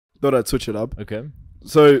thought I'd switch it up. Okay.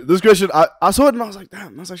 So this question, I saw it and I was like,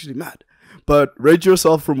 damn, that's actually mad. But rate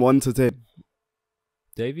yourself from 1 to 10.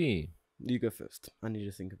 Davey. You go first. I need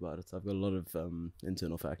to think about it. I've got a lot of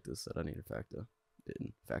internal factors that I need to factor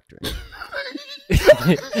in.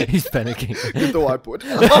 He's panicking. Get the whiteboard.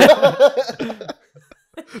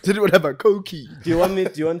 Did anyone have a cookie? Do you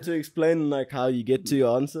want to explain like how you get to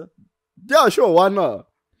your answer? Yeah, sure. Why not?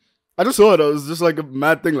 I just saw it. It was just like a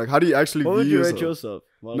mad thing. Like, how do you actually What view would you yourself? rate yourself?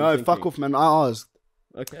 No, fuck off, man. I asked.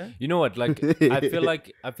 Okay. You know what? Like, I feel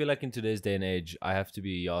like in today's day and age, I have to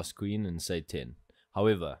be a Yas queen and say 10.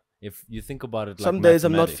 However, if you think about it, like some days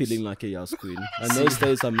I'm not mathematics- feeling like a Yas queen, and those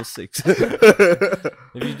days I'm a 6. If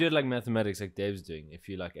you do it like mathematics, like Dave's doing, if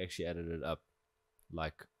you like actually added it up,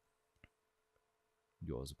 like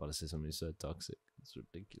yours, about to say something so toxic, it's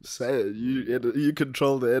ridiculous. Say it. You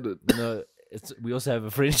control the edit. No, we also have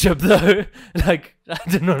a friendship though. Like I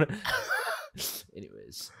don't know.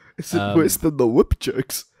 Anyways, Is it worse than the whip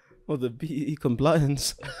jokes? Or the BE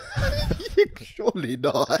compliance. Surely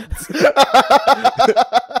not.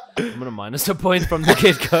 I'm gonna minus a point from the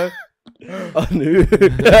get go. Oh no.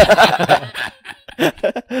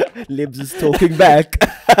 Libs is talking back.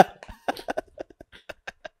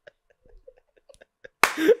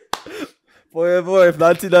 Boy, oh boy, if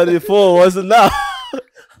 1994 wasn't now.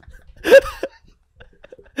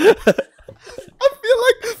 I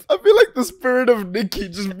feel like the spirit of Nikki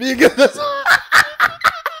just being in this.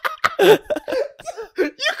 You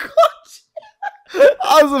can't.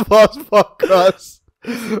 How's the past podcast?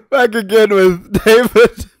 Back again with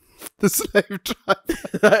David, the slave driver.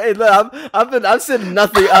 Hey, look, I've said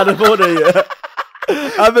nothing out of order here.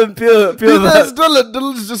 I've been pure.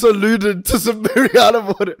 Dylan's just alluded to some very out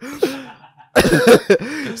of order.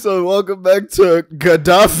 So welcome back to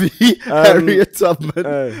Gaddafi, Harriet Tubman.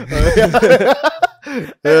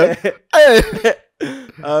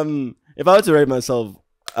 If I were to rate myself,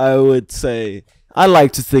 I would say I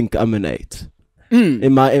like to think I'm an 8.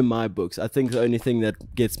 In my books. I think the only thing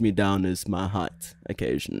that gets me down is my height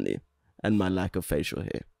occasionally and my lack of facial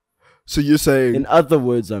hair. So you're saying, in other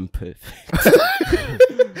words, I'm perfect.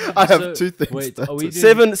 I have 2 things. Wait, that are we to-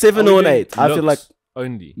 doing, 7 or an 8. I feel like looks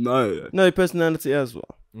only. No, personality as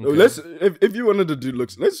well. No, let's if you wanted to do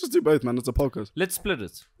looks, let's just do both, man. It's a podcast. Let's split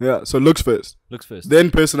it. Yeah, so looks first, Then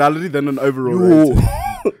then personality, then an overall rating.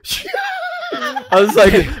 I was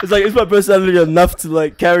like, is my personality enough to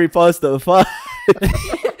like carry past the 5?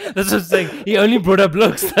 That's what I'm saying. He only brought up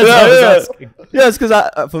looks. That's Yeah, what I was yeah. asking. Yeah, it's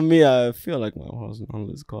because for me, I feel like my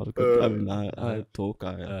personality is quite good. I mean, I talk,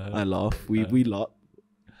 I laugh, we laugh.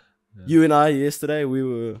 You and I yesterday, we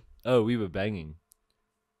were We were banging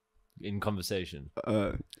in conversation.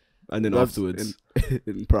 and then afterwards.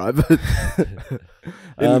 in private,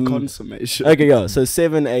 in consummation. Okay, yeah. So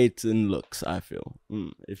 7, 8 in looks, I feel.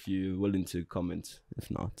 If you're willing to comment, if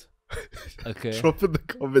not. Okay. Drop in the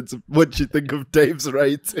comments what you think of Dave's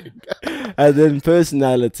rating. And then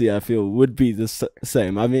personality, I feel, would be the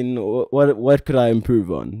same. I mean, what could I improve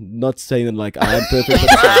on? Not saying that like I am perfect,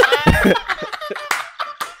 but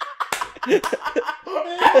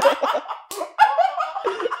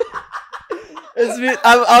it's me.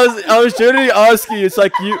 I was generally asking you. It's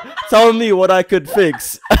like you tell me what I could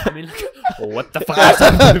fix. I mean, like, what the fuck?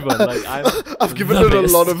 I've I've given it a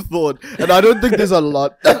lot of thought, and I don't think there's a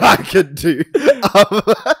lot that I can do.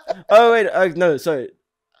 Oh wait, no, sorry.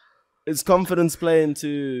 Is confidence play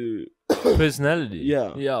into personality?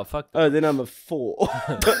 Yeah. Yeah. Fuck. Oh, then I'm a 4.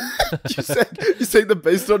 you say that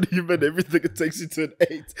based on human everything, it takes you to an 8,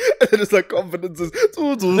 and then it's like confidence is.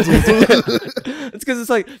 It's because it's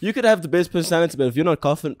like you could have the best personality, but if you're not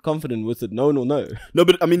confident with it, no one will know. No,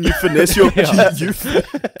 but I mean, you finesse your.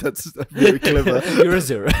 That's very clever. You're a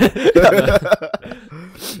 0.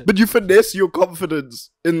 But you finesse your confidence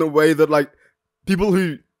in the way that like people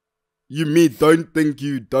who you meet don't think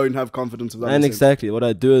you don't have confidence. Of that And exactly what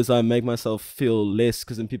I do is I make myself feel less,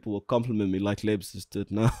 because then people will compliment me like Lebs just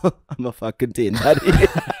did. No, I'm a fucking 10, buddy.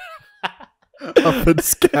 I've been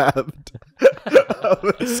scammed. I've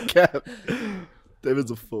been scammed.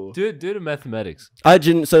 David's a 4. Do the mathematics.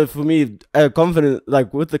 So for me, confident,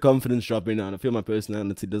 like with the confidence dropping down, I feel my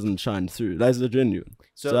personality doesn't shine through. That's the genuine.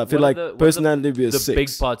 So I feel what like are personality would be a the 6. big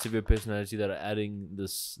parts of your personality that are adding the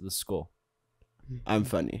score. I'm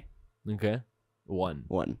funny. Okay. 1.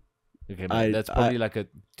 Okay, man, that's probably like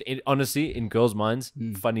honestly, in girls' minds,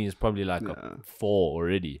 funny is probably like a 4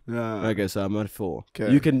 already. Yeah. Okay, so I'm at 4.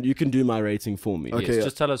 Okay. You can do my rating for me. Okay. Yes, Yeah.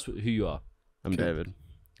 just tell us who you are. I'm David.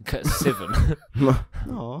 Okay, 7.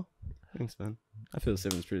 Aw, thanks, man. I feel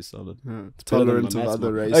 7 is pretty solid. Tolerant my of maths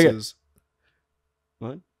other mark. races.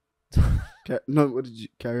 What? No, what did you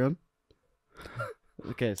carry on?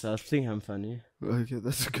 Okay, so I think I'm funny. Okay,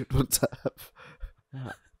 that's a good one to have.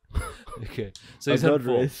 Okay, so he's not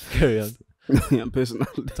 4. Race. Carry on. Yeah,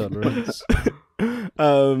 personality. Tolerance.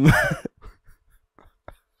 I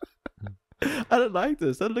don't like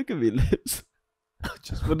this. Don't look at me, lips. I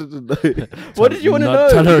just wanted to know. What did you want to know?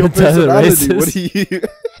 Tolerant Your to other personality. What races. do you?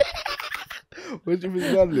 What's your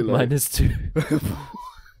personality like? -2.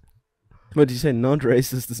 What did you say?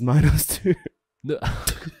 Non-racist is -2. No.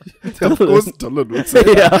 Of course, Tolan would say.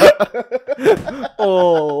 Yeah.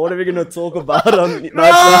 Oh, what are we gonna talk about on night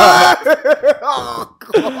night? Oh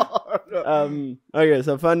God. Okay,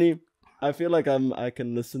 so funny. I feel like I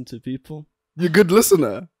can listen to people. You're a good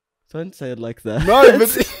listener. Don't say it like that. No, but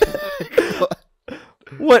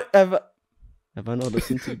Whatever. Have I not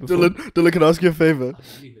listened to you before? Dylan, can I ask you a favor?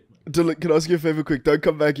 Dylan, can I ask you a favor quick? Don't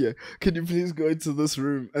come back here. Can you please go into this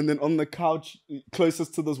room and then on the couch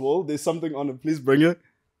closest to this wall, there's something on it. Please bring it.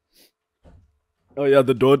 Oh yeah,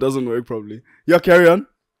 the door doesn't work probably. Yeah, carry on.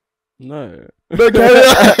 No. No, carry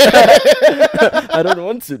on. I don't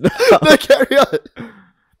want to. No, carry on.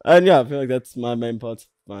 And yeah, I feel like that's my main part of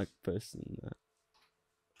my person.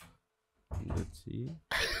 Let's see.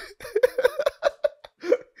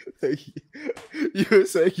 You were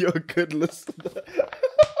saying you're a good listener.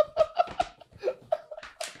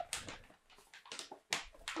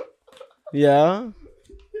 Yeah.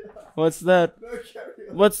 What's that?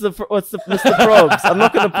 What's the Mr. Probs? I'm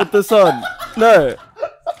not gonna put this on. No.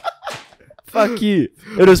 Fuck you.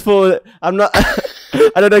 It was for. I'm not.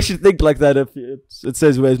 I don't actually think like that. If it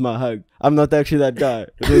says "Where's my hug," I'm not actually that guy.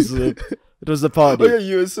 It was a party. Oh yeah,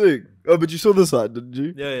 you were sick. Oh, but you saw the side, didn't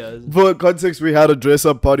you? Yeah. For context, we had a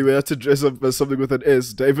dress-up party. We had to dress up as something with an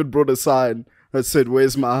S. David brought a sign that said,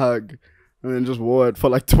 "Where's my hug?" And then just wore it for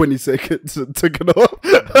like 20 seconds and took it off.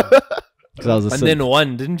 And then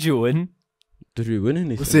won, didn't you win? Did we win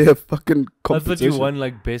anything? Was there a fucking competition? I thought you won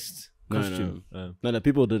like best costume. No,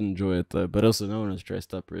 people didn't enjoy it though. But also, no one was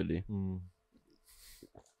dressed up really.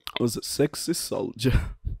 Was it Sexy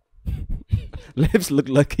Soldier? Lips looked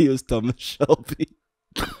like he was Thomas Shelby.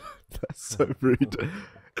 That's so rude.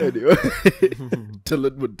 Anyway,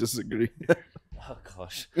 Dylan would disagree. Oh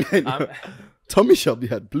gosh. Anyway, Tommy Shelby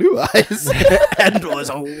had blue eyes and was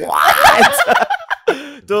white.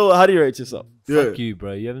 So, how do you rate yourself? Fuck you,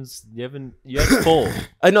 bro. You had 4.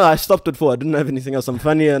 I know. I stopped at 4. I didn't have anything else. I'm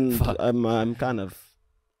funny and I'm kind of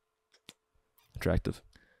attractive.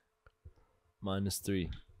 -3.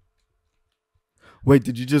 Wait,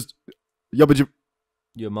 did you just? Yeah, but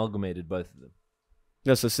You amalgamated both of them.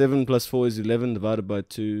 Yeah, so 7 plus 4 is 11 divided by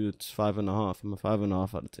 2. It's 5.5. I'm a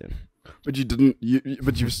 5.5 out of 10. But you didn't.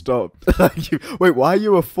 But you stopped. Wait, why are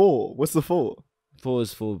you a 4? What's the 4? 4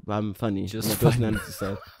 is for I'm funny. Just my funny. personality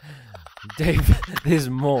side. Dave, there's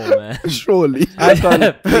more, man. Surely. I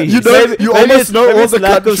can't. Please. You know, you almost know all the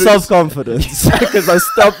lack of countries. self-confidence because I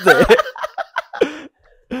stopped there.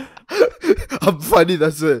 I'm funny.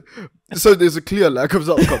 That's it. So there's a clear lack of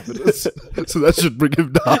self-confidence. So that should bring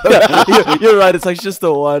him down. You're right. It's like just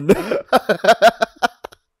a 1.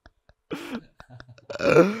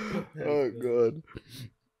 Oh god.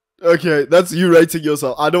 Okay, that's you rating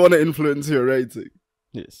yourself. I don't want to influence your rating.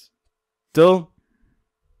 Yes. Still,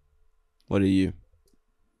 what are you?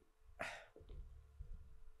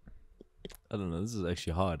 I don't know. This is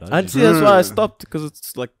actually hard. I'd say that's why I stopped because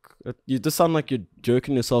it's like you just sound like you're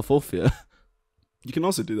jerking yourself off here. You can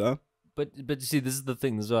also do that. But you see, this is the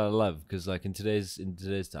thing. This is what I love because like in today's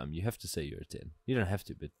time, you have to say you're a 10. You don't have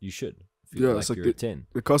to, but you should. Feel Yeah, like it's like you're a 10.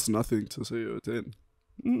 It costs nothing to say you're a 10.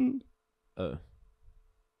 Oh,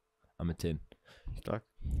 I'm a 10. Fuck.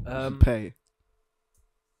 Pay.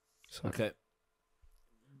 Okay.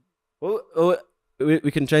 Well,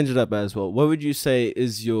 we can change it up as well. What would you say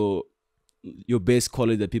is your best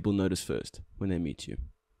quality that people notice first when they meet you?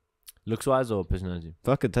 Looks wise or personality?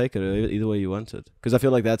 Fucking take it either way you want it. Because I feel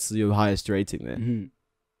like that's your highest rating there.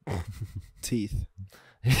 Mm-hmm. Teeth.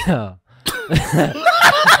 Yeah.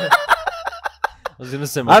 I was gonna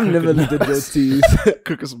say my I've never looked at your teeth.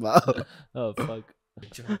 Crooked smile. Oh fuck.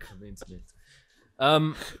 Joke on the internet.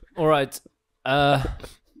 All right.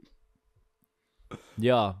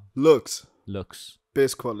 Yeah. Looks.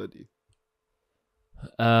 Best quality.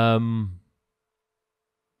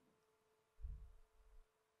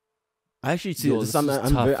 I actually see Yo, this. this is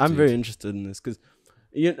tough, I'm very dude. interested in this because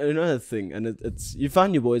you know the thing, and it's you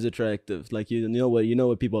find your boys attractive, like you know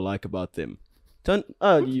what people like about them. What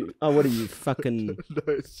are you fucking? No,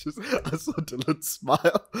 it's just I saw Dylan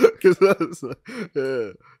smile because I was like,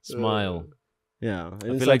 yeah, Smile. Yeah, and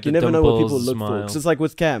feel it's like you the never know what people dimples, look for. smile. 'Cause it's like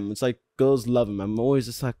with Cam, it's like girls love him. I'm always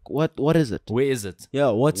just like, what is it? Where is it?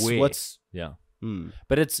 Yeah, what's Where? Yeah.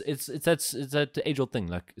 But it's that age-old thing.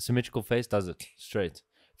 Like symmetrical face does it straight.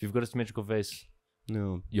 If you've got a symmetrical face,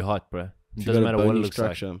 No. you're hot, bro. It doesn't matter what it looks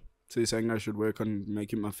like. So you're saying I should work on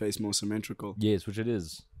making my face more symmetrical? Yes, which it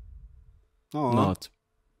is. Oh, Not.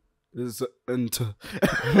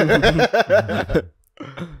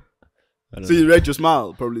 So you rate your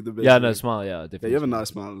smile probably the best. Yeah, no, smile. Yeah, definitely. Yeah, you have a nice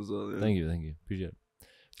smile as well. Yeah. Thank you. Appreciate it.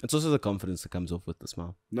 It's also the confidence that comes off with the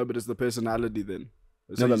smile. No, but it's the personality then.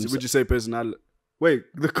 So No, would you say personality? Wait,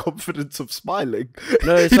 the confidence of smiling.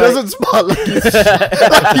 No, He doesn't smile like he's,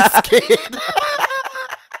 like he's scared.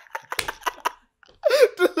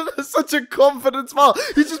 Such a confident smile.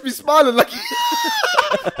 He just be smiling like.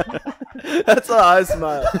 That's how I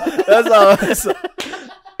smile. That's how I smile.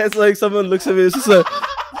 It's like someone looks at me. It's just like.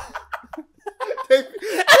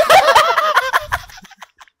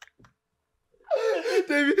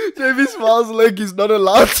 Davey smiles like he's not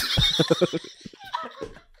allowed to.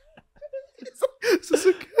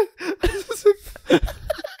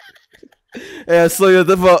 Yeah, so you're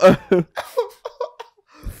the.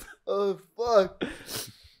 Oh fuck.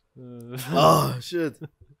 Oh shit.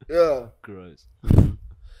 Yeah. Gross.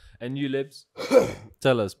 And you, Libs?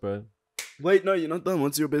 Tell us, bro. Wait, no, you're not done.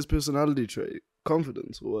 What's your best personality trait?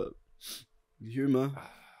 Confidence or what? Humor.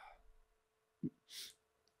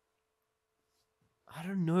 I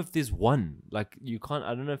don't know if there's one. Like, you can't.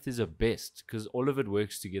 I don't know if there's a best because all of it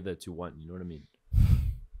works together to one. You know what I mean?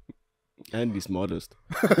 And he's modest.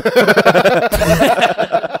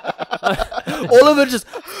 All of it just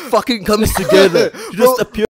fucking comes together. You just appear.